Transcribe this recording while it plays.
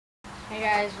Hey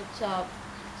guys, what's up?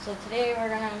 So today we're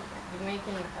gonna be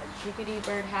making a Chickadee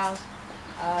birdhouse.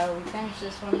 We finished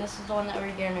this one. This is the one that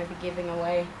we're gonna be giving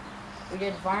away. We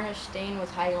did varnish stain with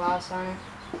high gloss on it.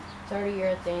 It's already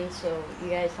urethane, so you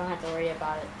guys don't have to worry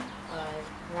about it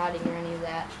rotting or any of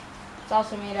that. It's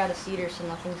also made out of cedar, so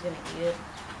nothing's gonna eat it.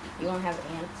 You won't have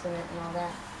ants in it and all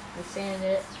that. We sanded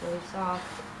it. It's really soft.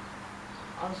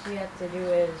 All you have to do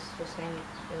is just hang it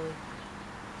really.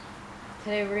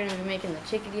 Today we're going to be making the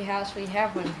Chickadee house. We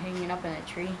have one hanging up in a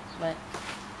tree, but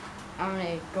I'm going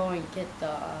to go and get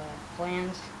the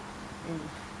plans and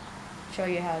show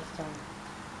you how it's done.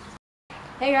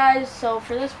 Hey guys, so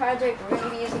for this project we're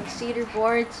going to be using cedar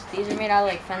boards. These are made out of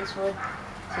like fence wood,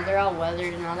 so they're all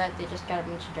weathered and all that. They just got a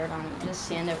bunch of dirt on it. You just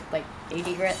sand it with like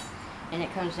 80 grit and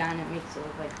it comes down and it makes it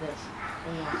look like this.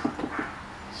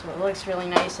 So it looks really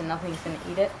nice and nothing's going to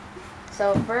eat it.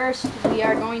 So first we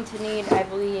are going to need, I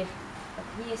believe, a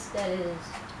piece that is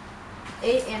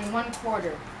 8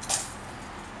 1/4.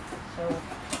 So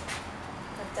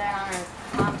put that on our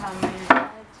compound man.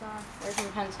 Where's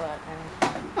your pencil at?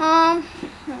 I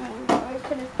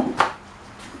could have.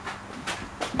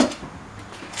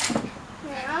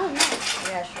 Yeah, I don't know.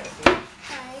 Yeah, sure. Dude.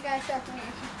 Alright, you guys start from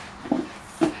here.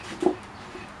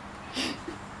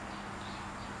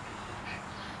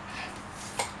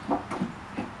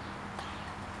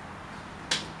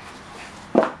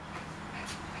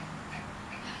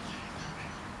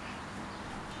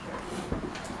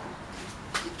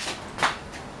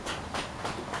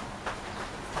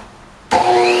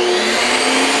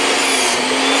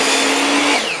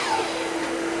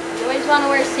 You want to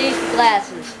wear safety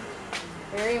glasses.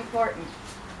 Very important.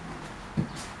 Let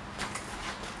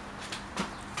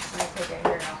me take your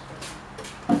hair off.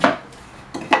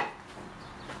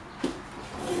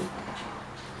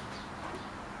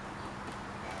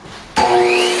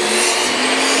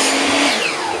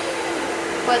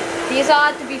 But these all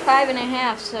have to be 5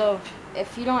 1/2, so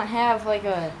if you don't have like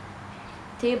a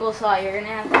table saw, you're going to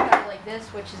have to cut it like this,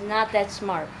 which is not that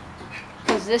smart.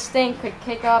 Because this thing could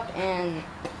kick up and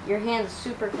your hand's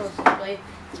super close to the blade.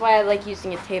 That's why I like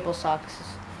using a table saw.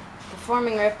 Because for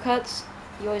forming rip cuts,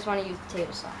 you always want to use the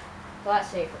table saw. A lot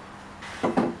safer.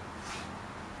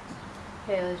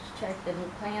 Okay, let's check the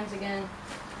plans again.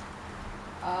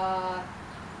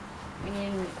 We need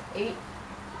an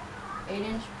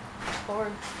 8-inch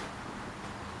board.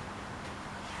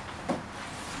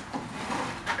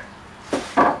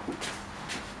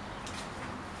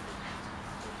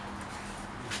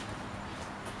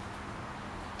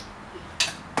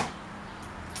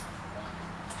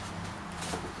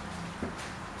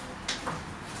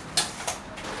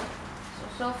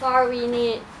 So far we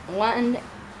need one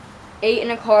 8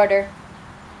 1/4,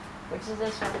 which is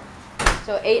this one.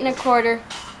 So 8 1/4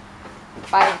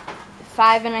 by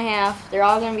 5 1/2. They're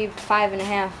all going to be 5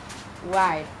 1/2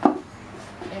 wide.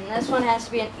 And this one has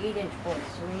to be an 8-inch board,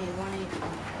 so we need one 8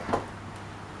 1/4.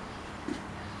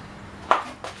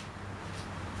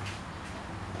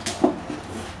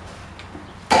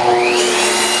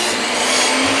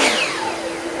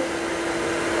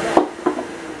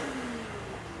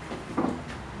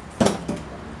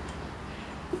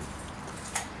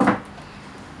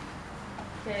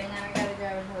 Okay, now I gotta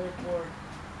grab another board.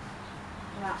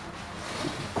 That one.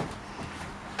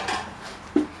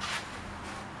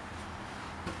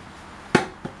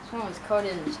 This one was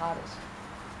coated in sawdust.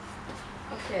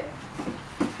 Okay.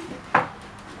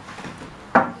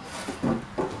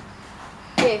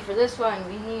 Okay, for this one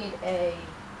we need a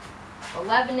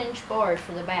 11-inch board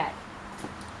for the back.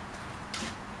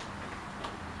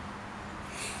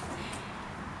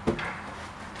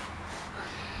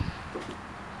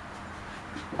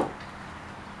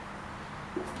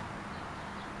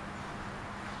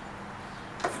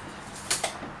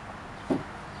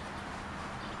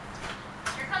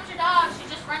 Your dog, she's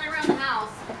just running around the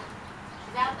house.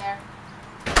 She's out there.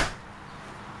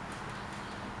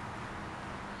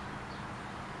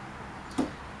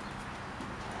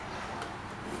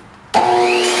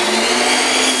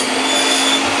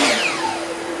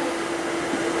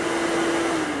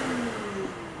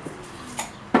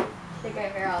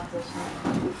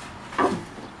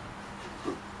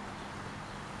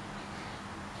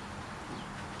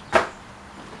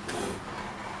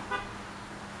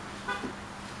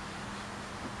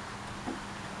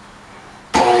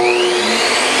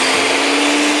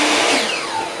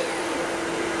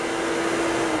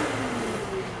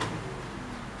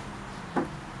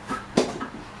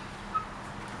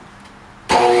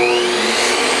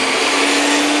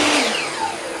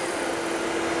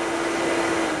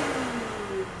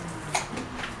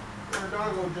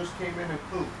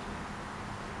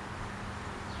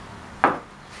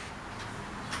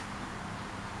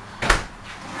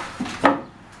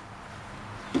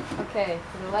 Okay,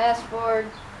 for the last board,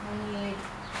 we need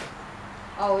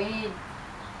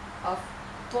a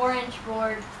 4-inch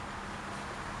board.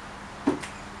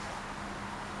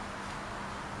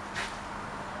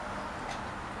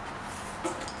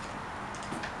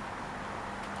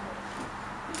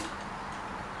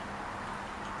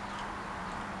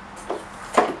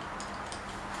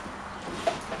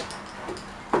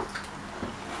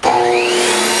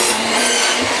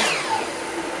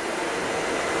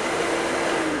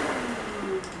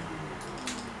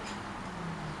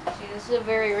 This is a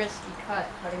very risky cut,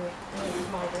 cutting it really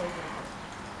small blades.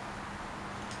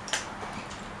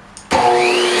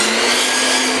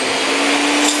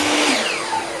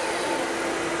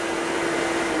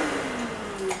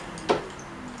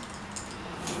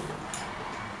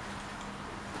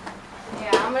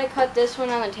 Yeah, I'm going to cut this one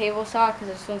on the table saw because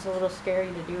this one's a little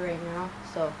scary to do right now.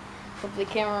 So, flip the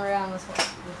camera around. Let's do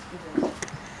this.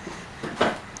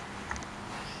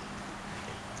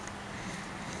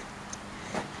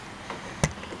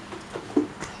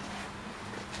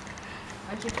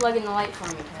 Why don't you plug in the light for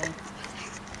me, Ted?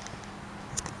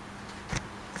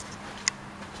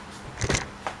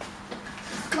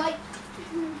 Light.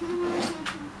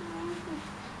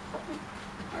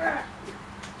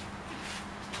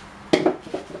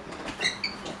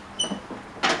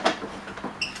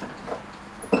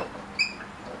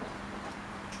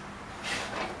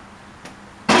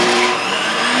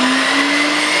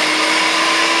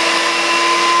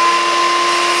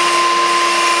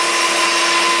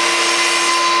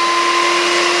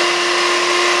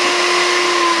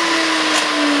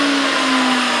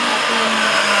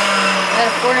 Got a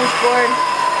 4-inch board.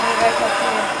 Right up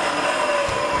here.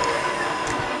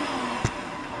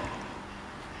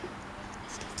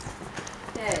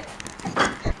 Okay.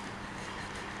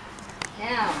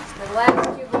 Now, for the last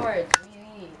 2 boards, we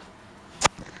need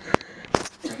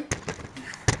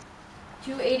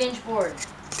 2 8-inch boards.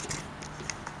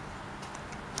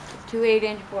 2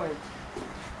 8-inch boards.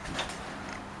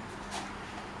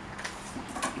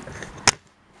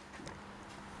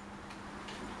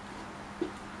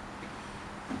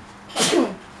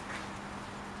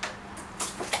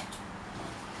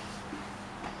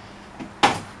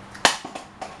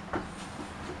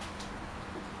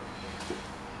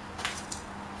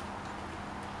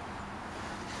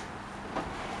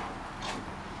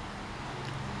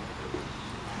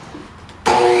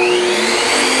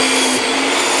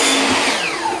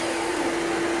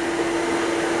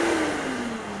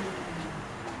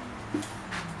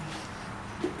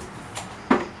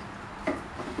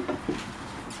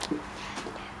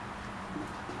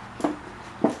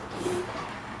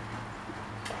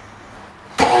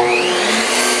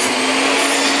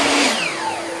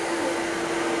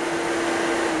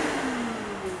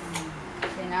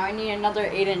 Now I need another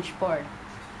 8-inch board.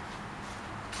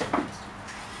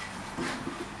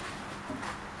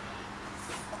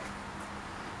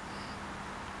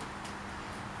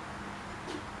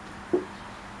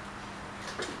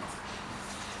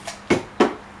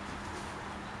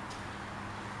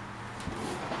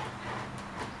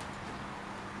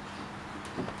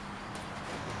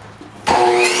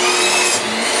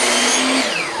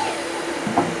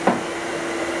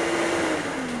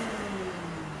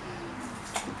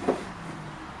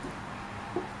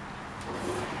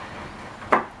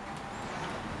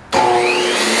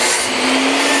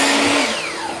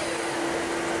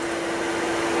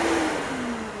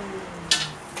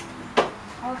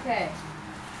 Okay,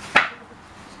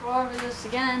 let's go over this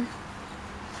again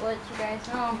to let you guys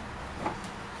know.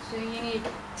 So you need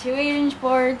 2 8-inch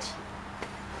boards,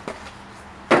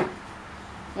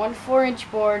 1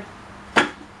 4-inch board,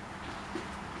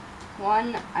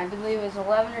 one I believe is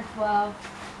 11 or 12,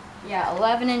 yeah,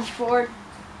 11-inch board,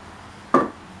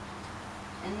 and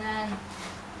then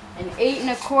an 8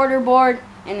 1/4 board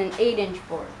and an 8-inch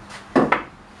board.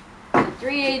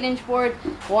 3 8-inch board,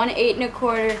 1 8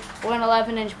 1/4, 1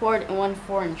 11-inch board, and 1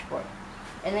 4-inch board.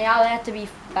 And they all have to be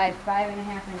by 5.5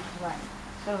 inches wide.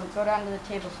 So go down to the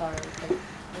table saw really quick.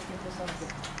 Let's get this over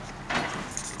here.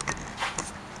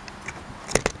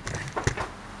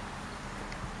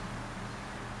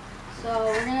 So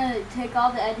we're gonna take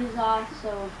all the edges off. So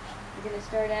we're gonna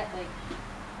start at like.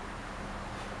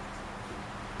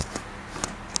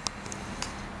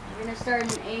 We're gonna start an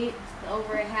 1/8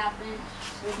 over a 1/2 inch.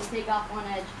 So we can take off one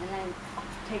edge and then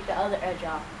take the other edge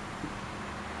off.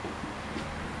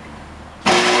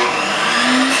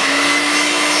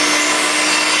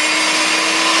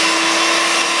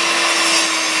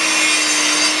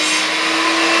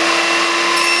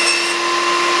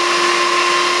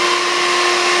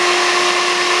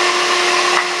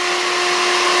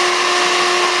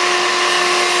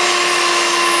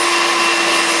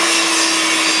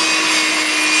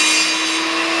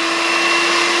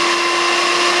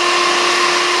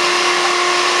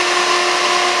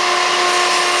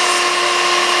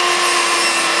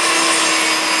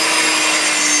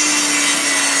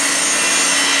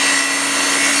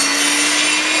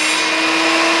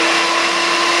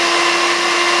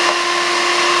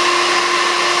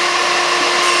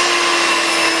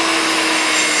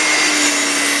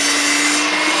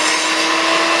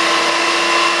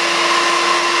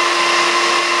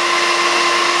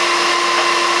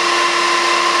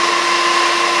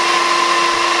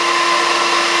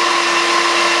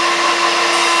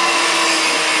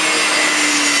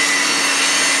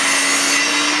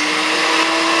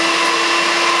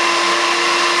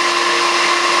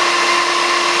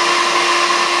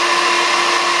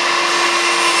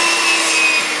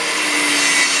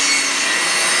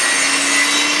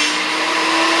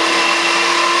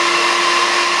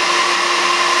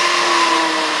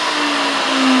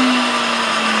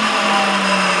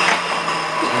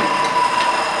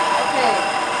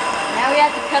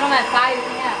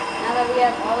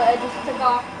 have all the edges took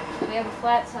off. We have a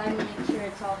flat side and make sure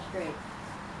it's all straight.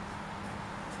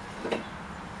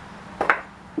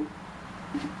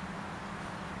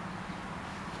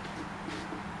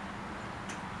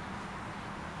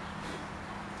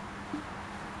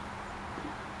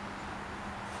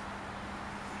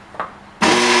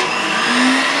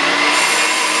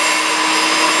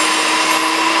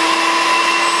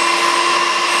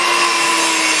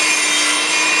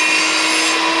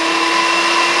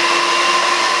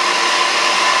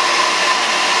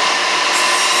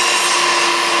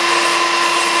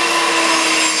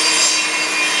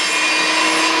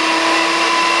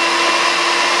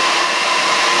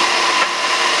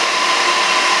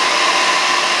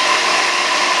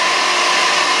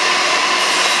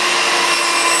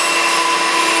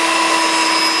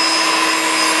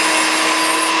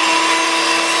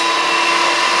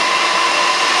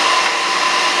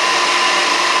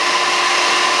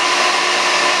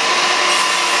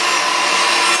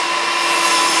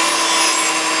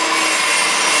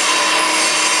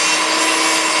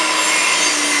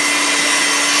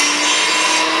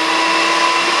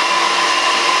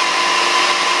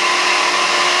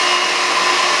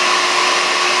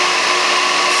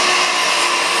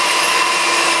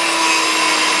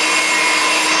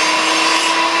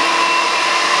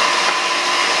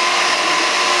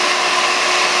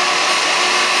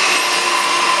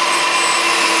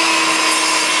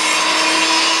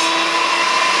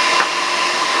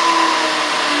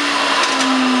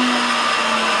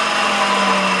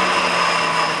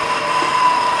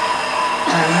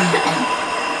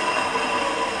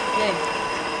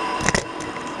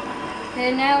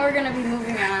 Okay, now we're going to be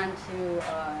moving on to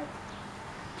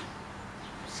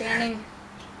sanding.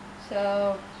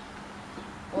 So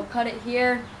we'll cut it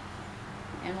here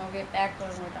and we'll get back when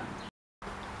we're done.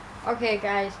 Okay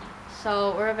guys,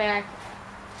 so we're back.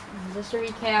 Just to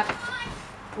recap,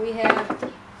 we have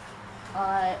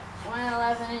one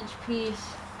 11-inch piece,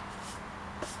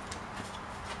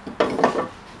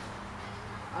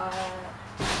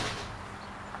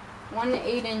 one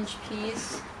 8-inch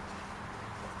piece,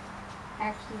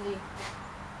 actually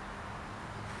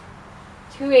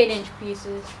 2 8-inch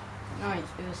pieces. No, it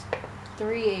was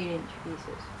 3 8-inch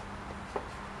pieces.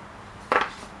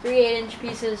 3 8-inch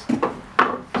pieces.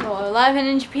 So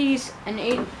 11-inch piece and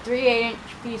 3 8-inch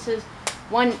pieces,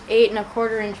 1 8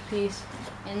 1/4-inch piece,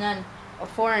 and then a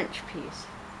 4-inch piece.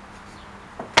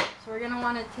 So we're gonna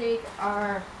want to take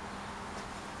our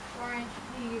 4-inch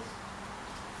piece.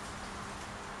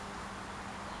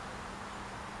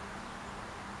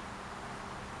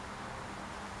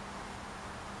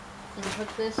 And put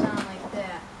this on like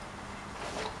that.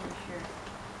 For sure.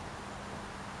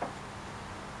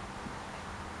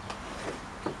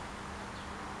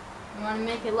 You want to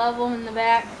make it level in the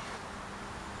back.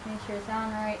 Make sure it's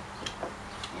on right.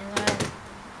 And then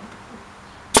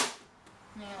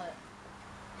nail it.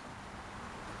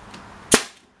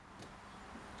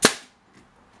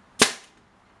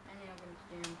 And nail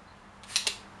it down.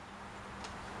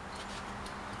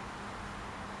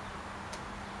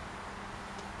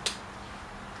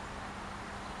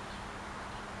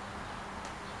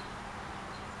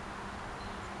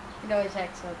 It always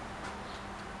acts up.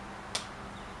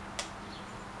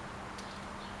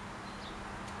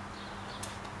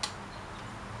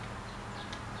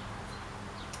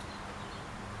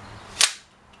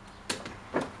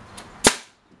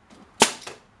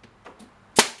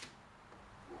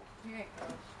 Here it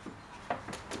goes.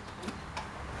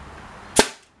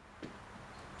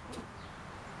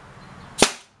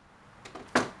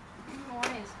 I don't know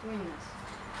why it's doing this.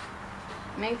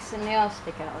 It makes the nail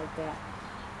stick out like that.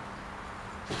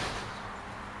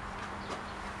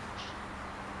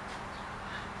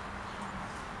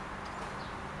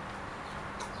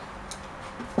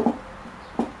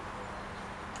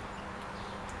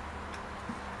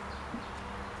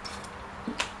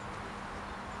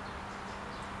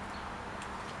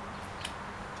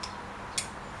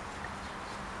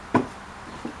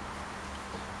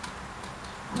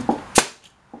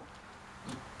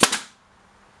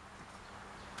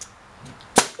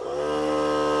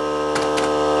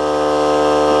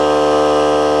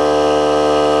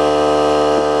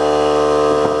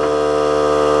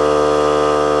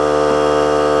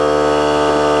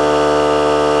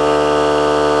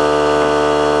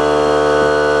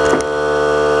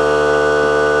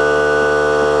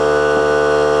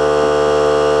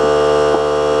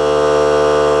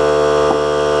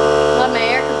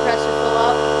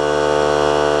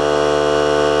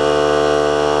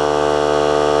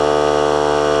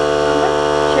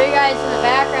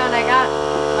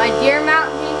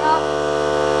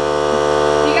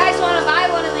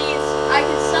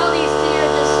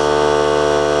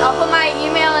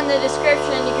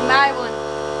 buy one.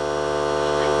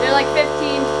 They're like $15,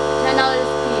 $10 a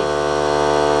piece.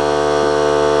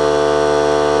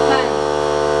 Depends.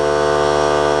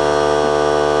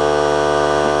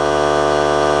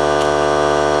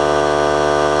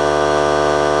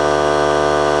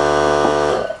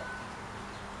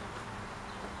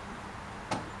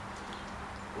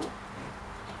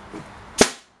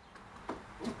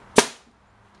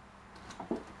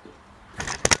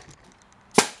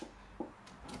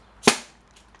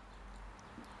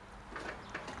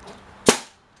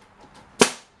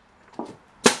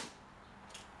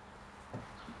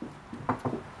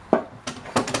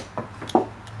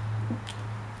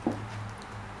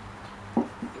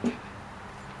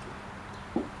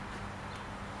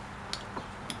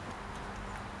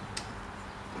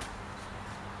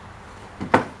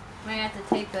 I have to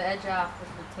take the edge off with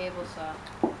the table saw.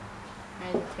 I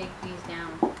have to take these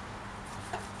down.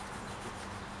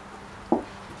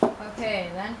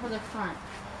 Okay, then for the front.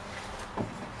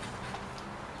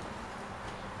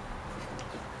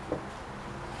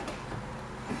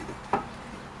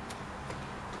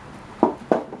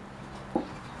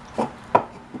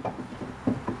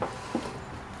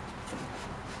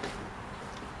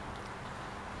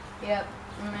 Yep,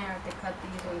 I'm gonna have to cut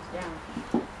these ones down.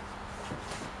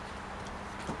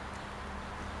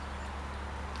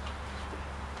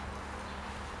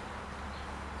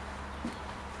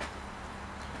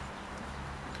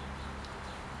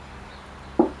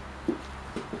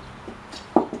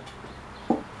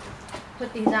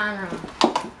 Put these on wrong.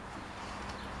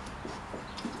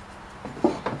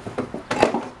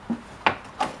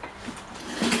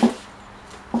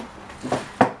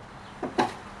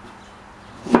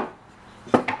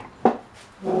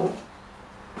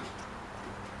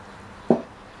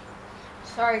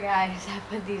 Sorry guys, I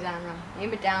put these on wrong.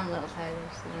 Aim it down a little tighter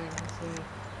so you can see me.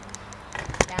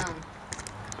 Down.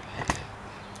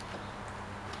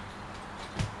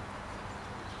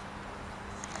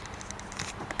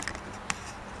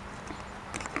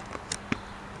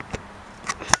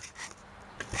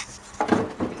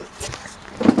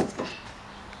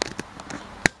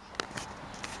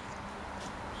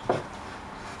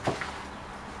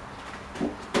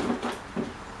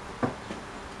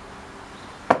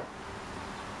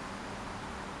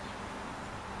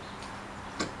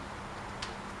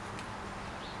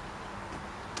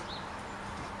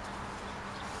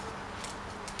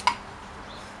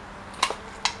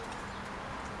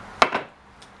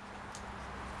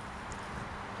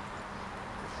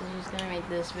 So I'm just gonna make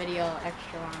this video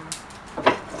extra long.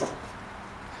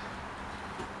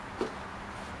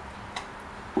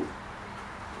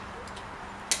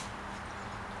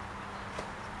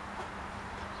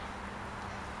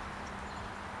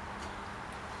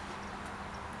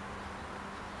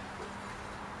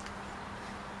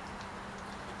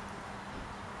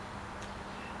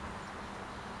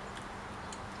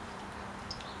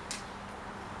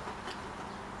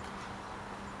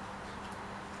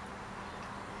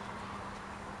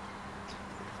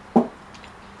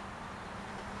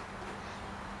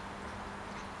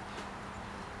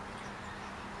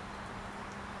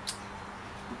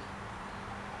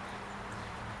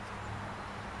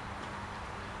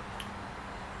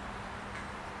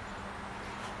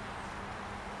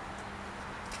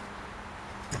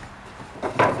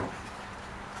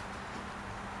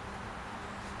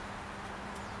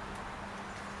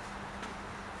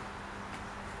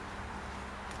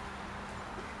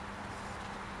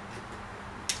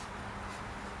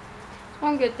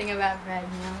 One good thing about red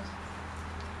nails.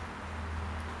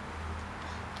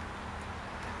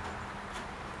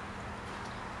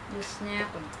 Just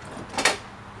snap them.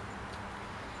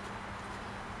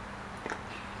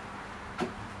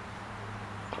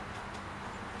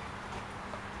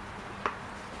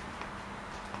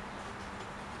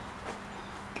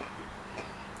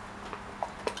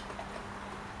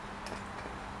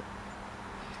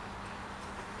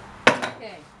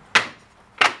 Okay.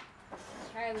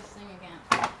 Try this thing again.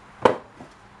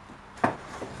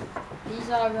 These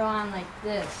all go on like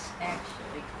this,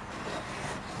 actually.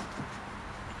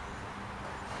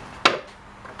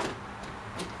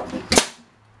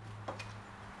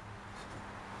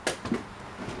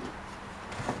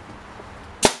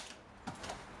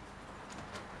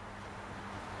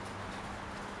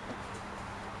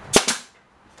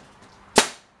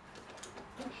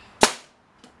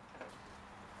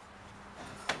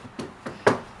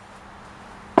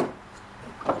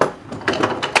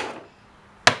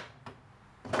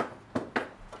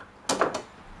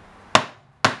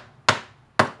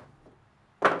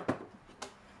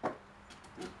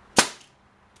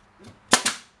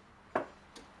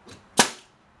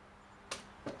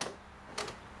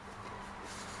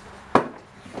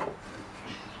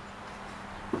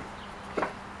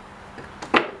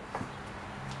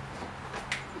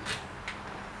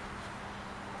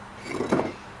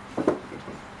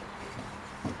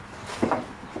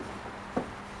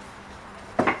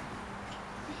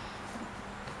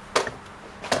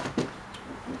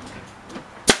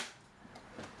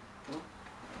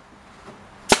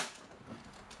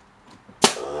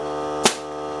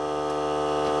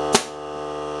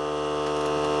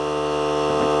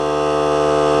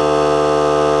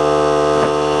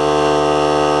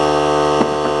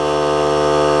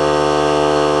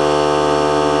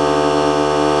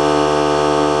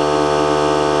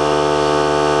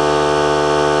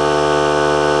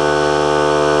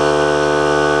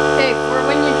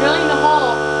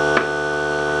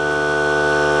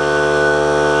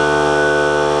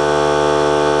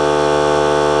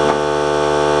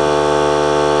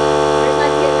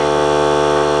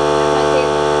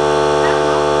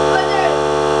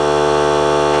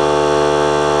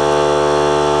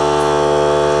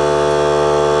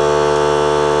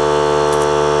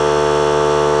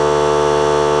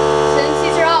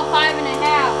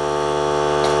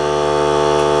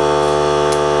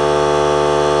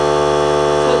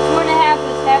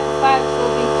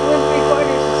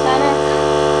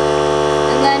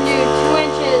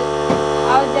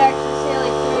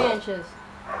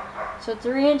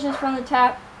 3 inches from the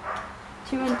top,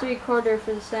 2 3/4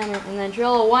 for the center, and then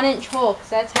drill a 1-inch hole, because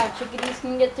that's how chickadees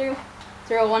can get through.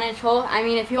 Through a 1-inch hole. I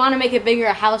mean, if you want to make it bigger,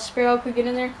 a house sparrow could get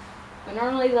in there, but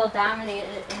normally they'll dominate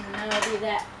it, and then it'll be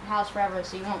that house forever,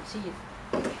 so you won't see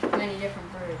many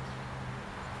different birds.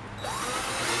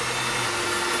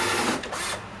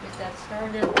 Get that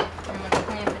started, and I'm going to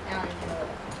clamp it down and drill it.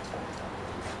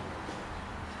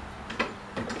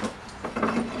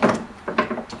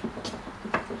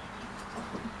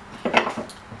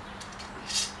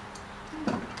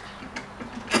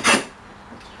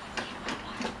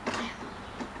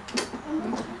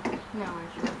 No, I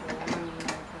should have done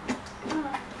that.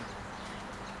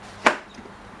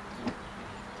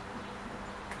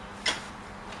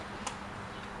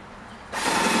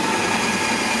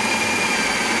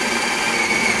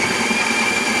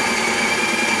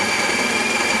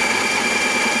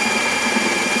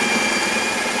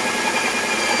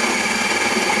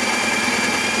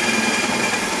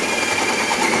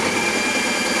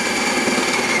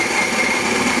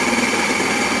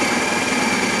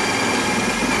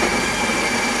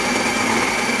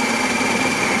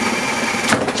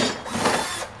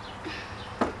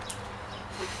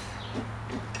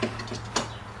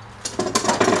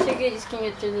 Chickadees can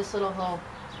get through this little hole,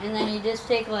 and then you just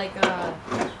take like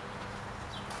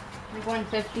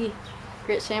 150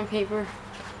 grit sandpaper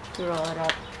to roll it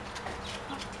up.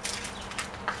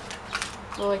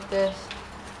 Go like this.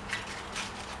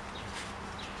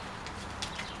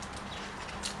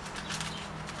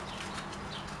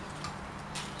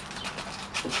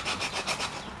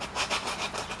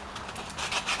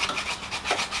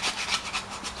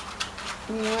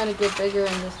 And you want to get bigger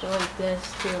and just go like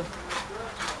this too.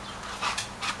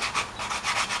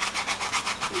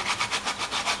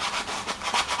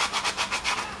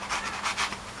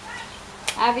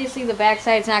 Obviously the back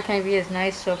side's not going to be as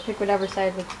nice, so pick whatever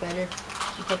side looks better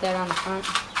and put that on the front.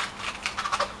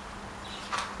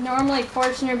 Normally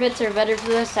Forstner bits are better for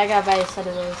this. I gotta buy a set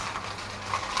of those.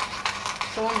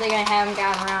 So one thing I haven't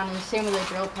gotten around, and the same with the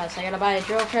drill press. I gotta buy a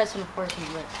drill press and a Forstner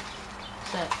bit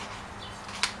set.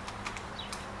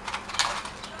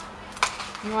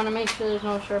 You want to make sure there's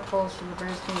no sharp holes so the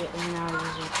birds can get in and out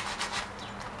easy.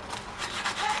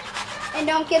 And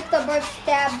don't get the bird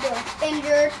stabbed or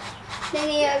injured. Then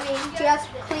you just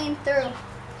clean through.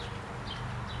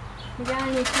 You got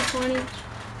any 220? Ooh,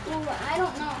 I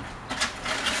don't know.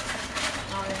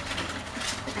 Oh,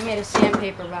 I made a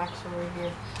sandpaper box over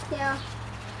here. Yeah.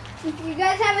 If you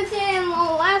guys haven't seen it in the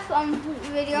last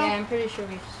video. Yeah, I'm pretty sure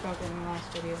we smoked it in the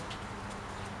last video.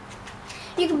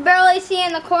 You can barely see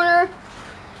in the corner.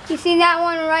 You see that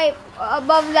one right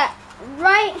above that?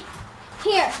 Right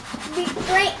here.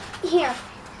 Right here.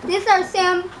 This is our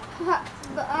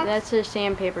That's a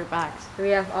sandpaper box.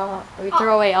 We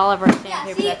throw away all of our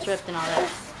sandpaper that's ripped and all that.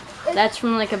 That's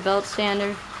from like a belt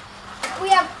sander. We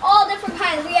have all different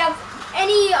kinds. We have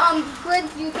any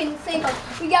grids you can think of.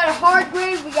 We got a hard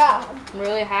grid. We got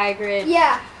really high grit.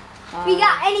 Yeah. We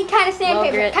got any kind of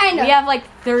sandpaper. Kind of. We have like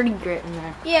 30 grit in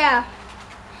there. Yeah.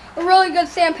 A really good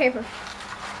sandpaper.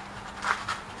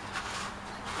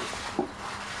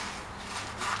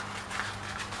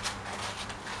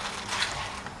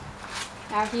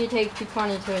 After you take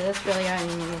 220 to it, that's really all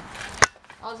you need.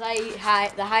 Also,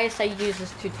 the highest I use is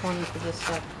 220 for this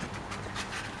stuff.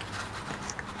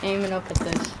 Aiming up at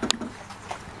this.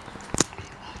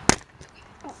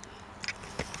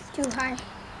 Too high.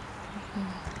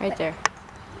 Right there.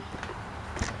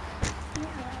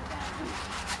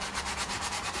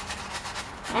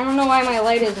 I don't know why my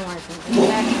light isn't working. It's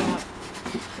backing up.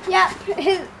 Yeah,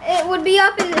 it would be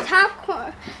up in the top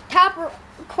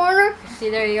corner. See,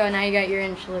 there you go. Now you got your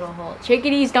inch little hole.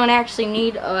 Chickadees don't actually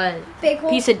need a Big hole.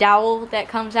 piece of dowel that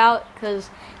comes out because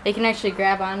they can actually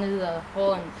grab onto the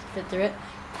hole and fit through it.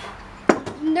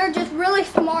 They're just really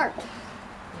smart.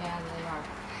 Yeah, they are.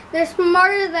 They're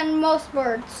smarter than most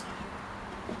birds.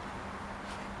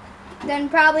 They're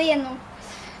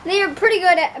pretty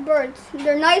good at birds.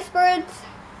 They're nice birds.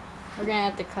 We're gonna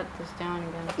have to cut this down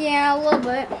again. Yeah, a little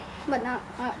bit, but not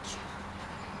much.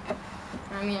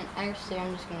 I mean, actually,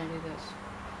 I'm just gonna do this.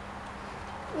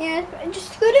 Yeah,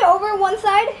 just scoot it over one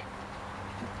side.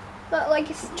 But like,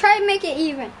 try to make it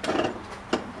even. I'm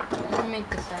gonna make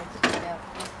the sides stick out.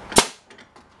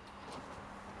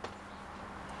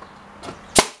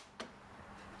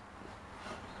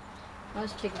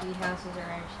 Most chickadee houses are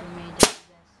actually made to do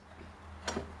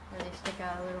this, where they stick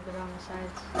out a little bit on the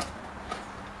sides.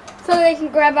 So they can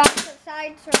grab off the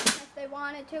sides if they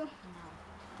wanted to.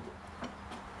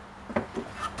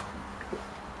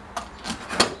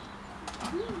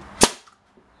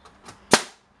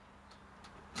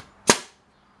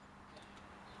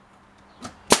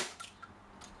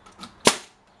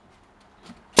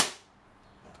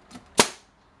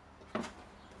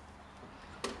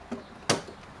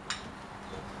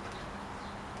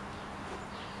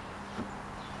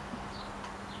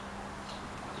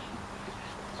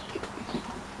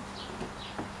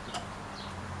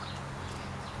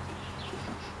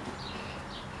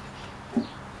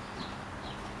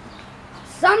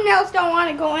 fingernails don't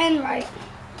want to go in right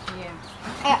Yeah.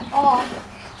 at all.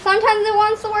 Sometimes it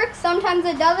wants to work, sometimes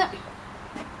it doesn't.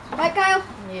 Right, Kyle?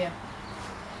 Yeah.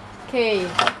 Okay,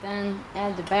 then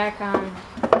add the back on.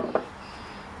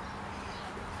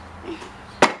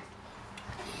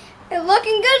 It's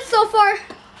looking good so far.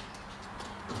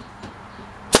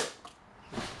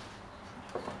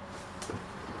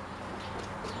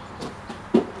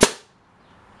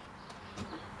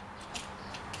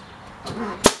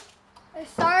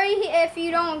 Sorry if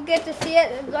you don't get to see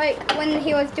it like when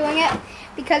he was doing it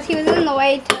because he was in the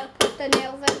way to put the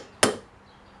nails in.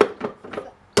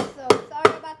 So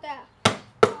sorry about that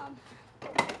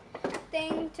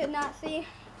thing to not see.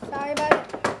 Sorry about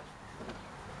it.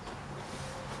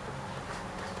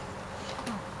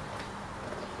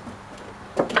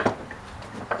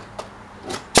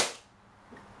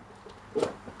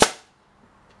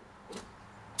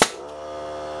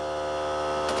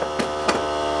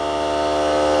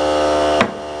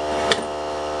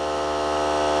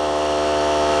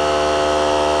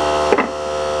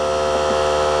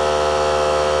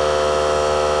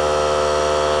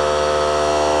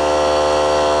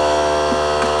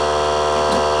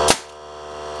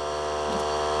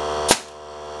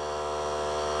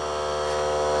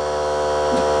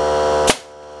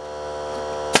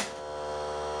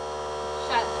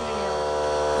 Shot 2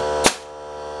 nails.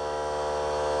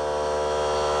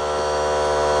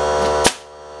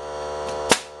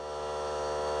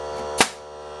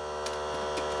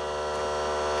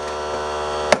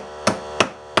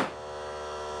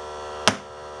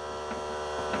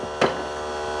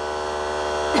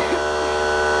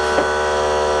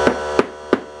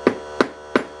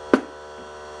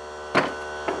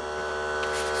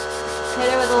 Hit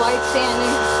it with a light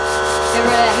sanding. Give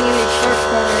her that muted sharp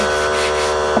corner.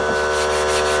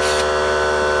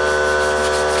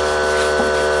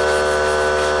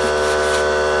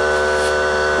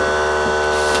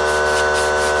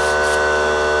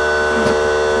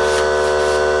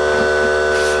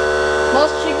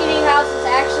 Most Chickadee houses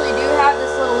actually do have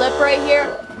this little lip right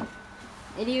here.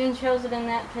 It even shows it in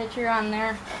that picture on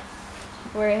there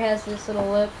where it has this little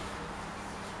lip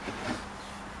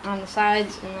on the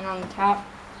sides and then on the top.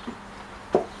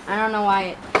 I don't know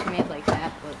why it's made like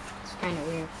that, but it's kind of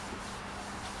weird.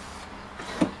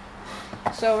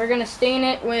 So we're going to stain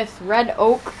it with red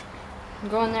oak.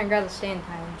 Go in there and grab the stain,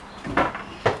 Tyler.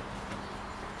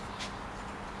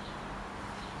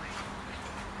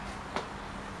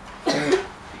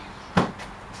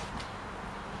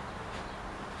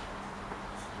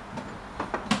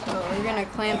 So we're going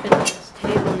to clamp it to this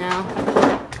table now.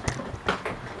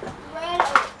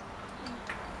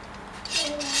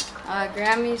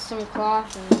 Grab me some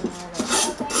cloth and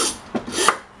Okay.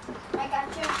 I got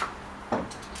you.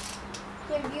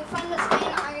 If you find the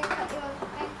stain, I can cut you with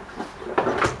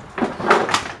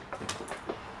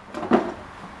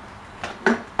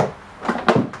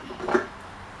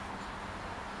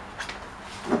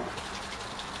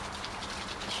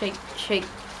shake, shake,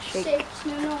 shake. Shakes,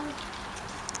 no.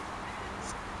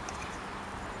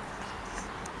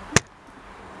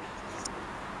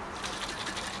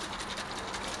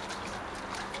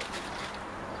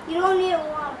 You don't need a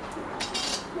lot.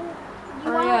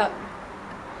 Hurry up.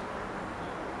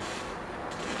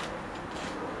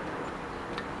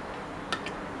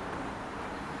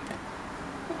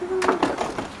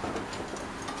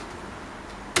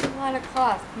 A lot of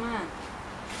cloth, come on.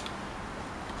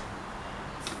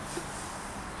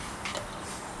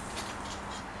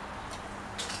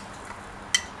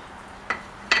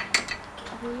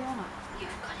 Hurry up. Here,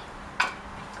 cut it.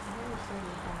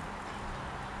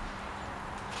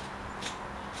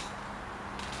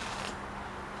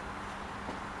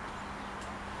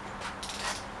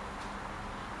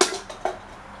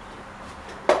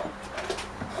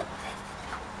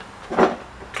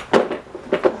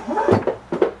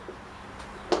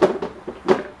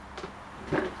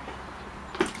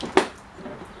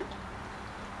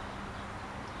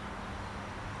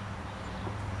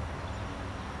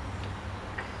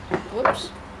 Whoops.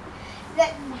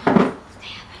 That,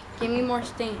 Give me more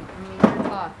stain. I mean, more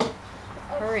cloth.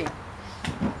 Hurry.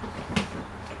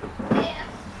 yeah.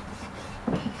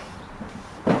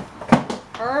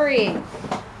 Hurry.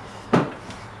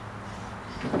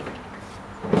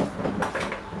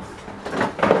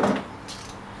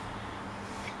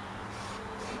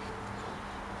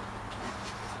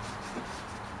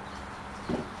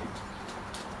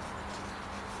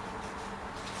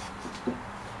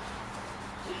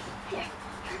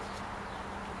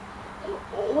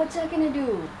 What's that gonna do?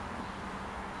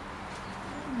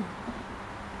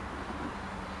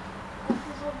 What's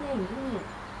this whole thing? Give me it.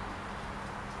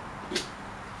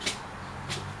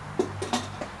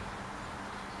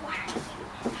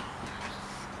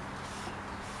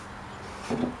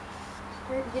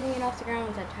 Start getting it off the ground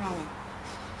with that towel.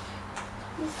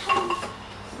 This towel.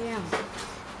 Yeah.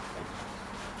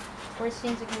 First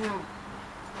things that come out.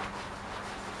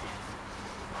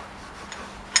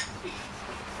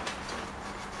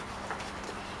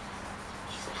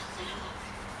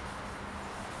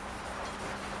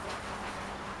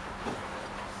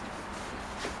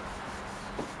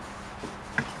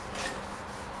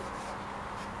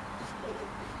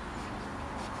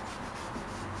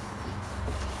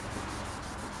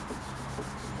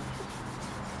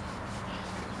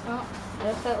 Well,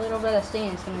 just that little bit of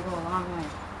stain is going to go a long way.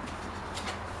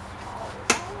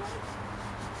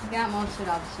 We got most of it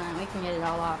off the sun. We can get it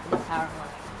all off with the power wash.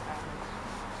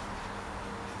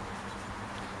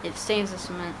 It stains the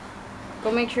cement.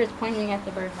 Go make sure it's pointing at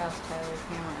the birdhouse, Tyler.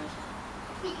 Camera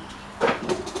is.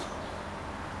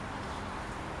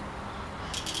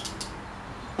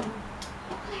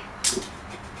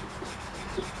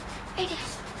 It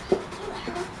is.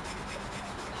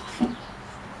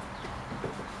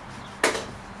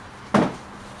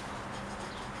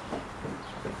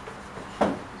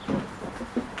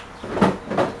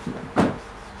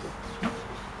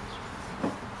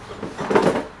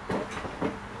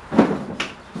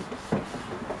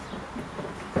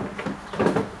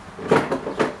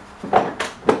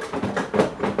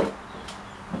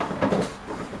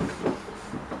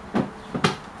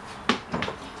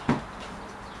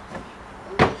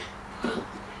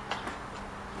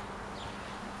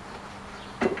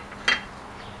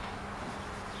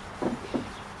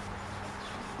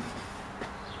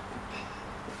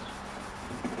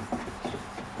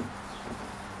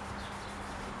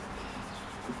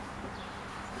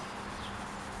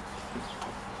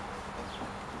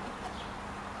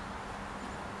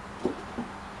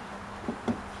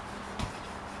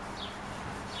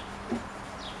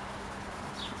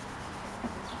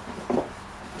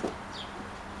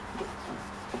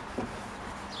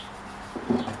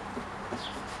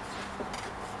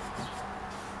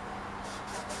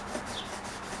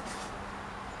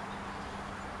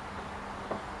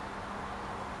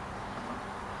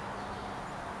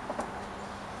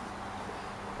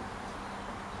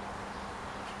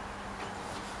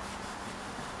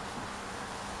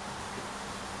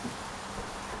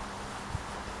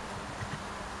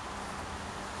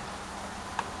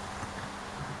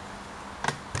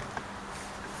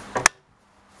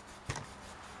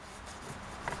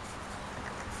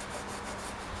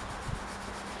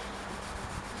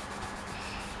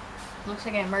 Looks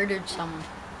like I murdered someone.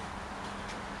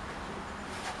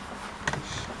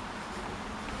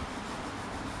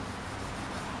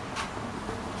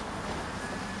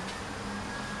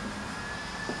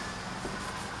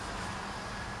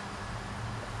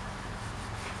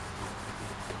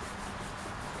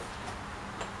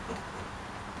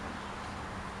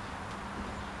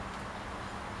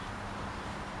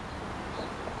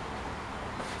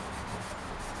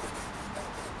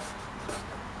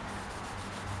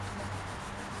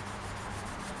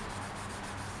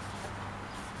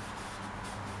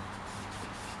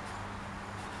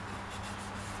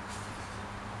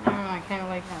 I kind of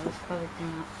like how this color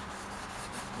came out.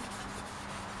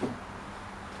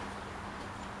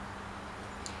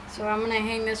 So I'm going to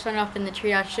hang this one up in the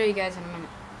tree. I'll show you guys in a minute.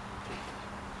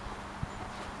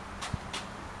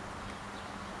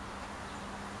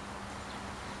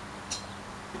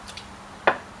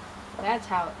 That's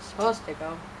how it's supposed to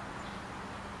go.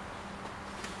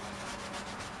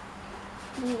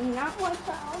 Not like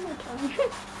that all the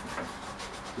time.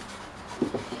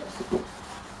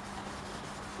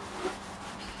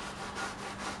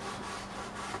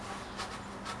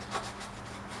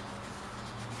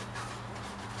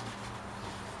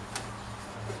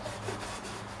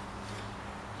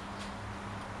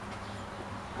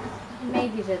 I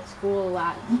made these at school a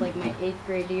lot, like my 8th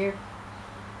grade year.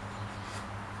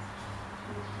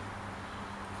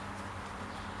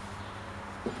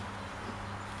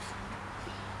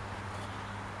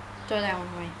 Throw that one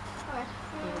away. Okay.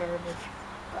 In the garbage.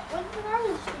 What's the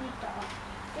garbage can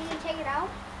throw? Did you take it out?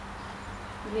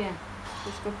 Yeah.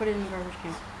 Just go put it in the garbage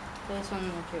can. Throw this one in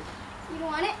there too. You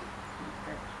don't want it?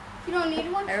 You don't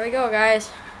need one? There we go, guys.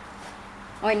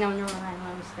 Oh, wait, no, let me see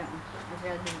that one. I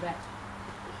forgot to do that.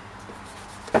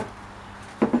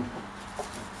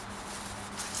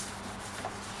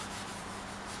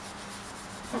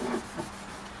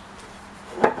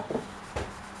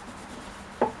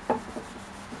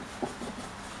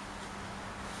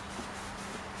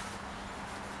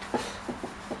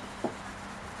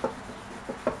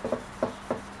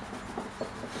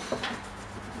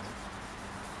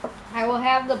 I will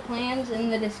have the plans in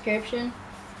the description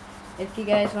if you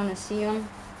guys want to see them.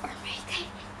 Or make it.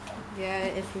 Yeah,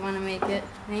 if you want to make it.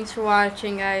 Thanks for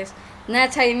watching, guys. And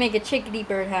that's how you make a chickadee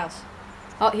birdhouse.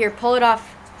 Oh, here, pull it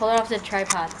off the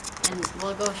tripod, and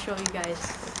we'll go show you guys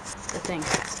the thing.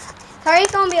 Sorry,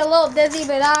 it's gonna be a little dizzy,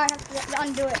 but I have to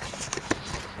undo it.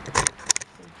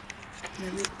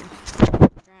 Ground,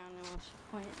 and we'll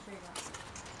point it straight up.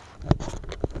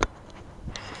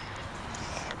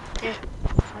 Here,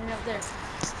 put it up there.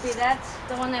 See, that's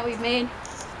the one that we made.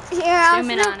 Here,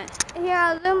 Zoom in on it. Here,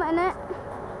 I'll zoom in it.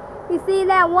 You see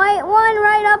that white one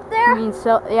right up there?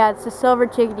 Yeah, it's the silver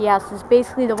chickadee house. It's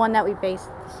basically the one that we based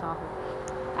this off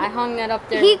of. I hung that up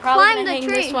there. He We're probably climbed gonna the hang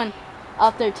tree. this one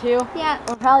up there too. Yeah.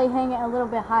 We'll probably hang it a little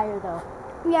bit higher though.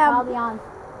 Yeah. Probably on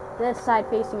this side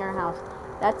facing our house.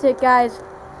 That's it, guys.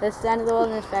 This is the end of the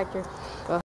Wilderness Factory. Go ahead.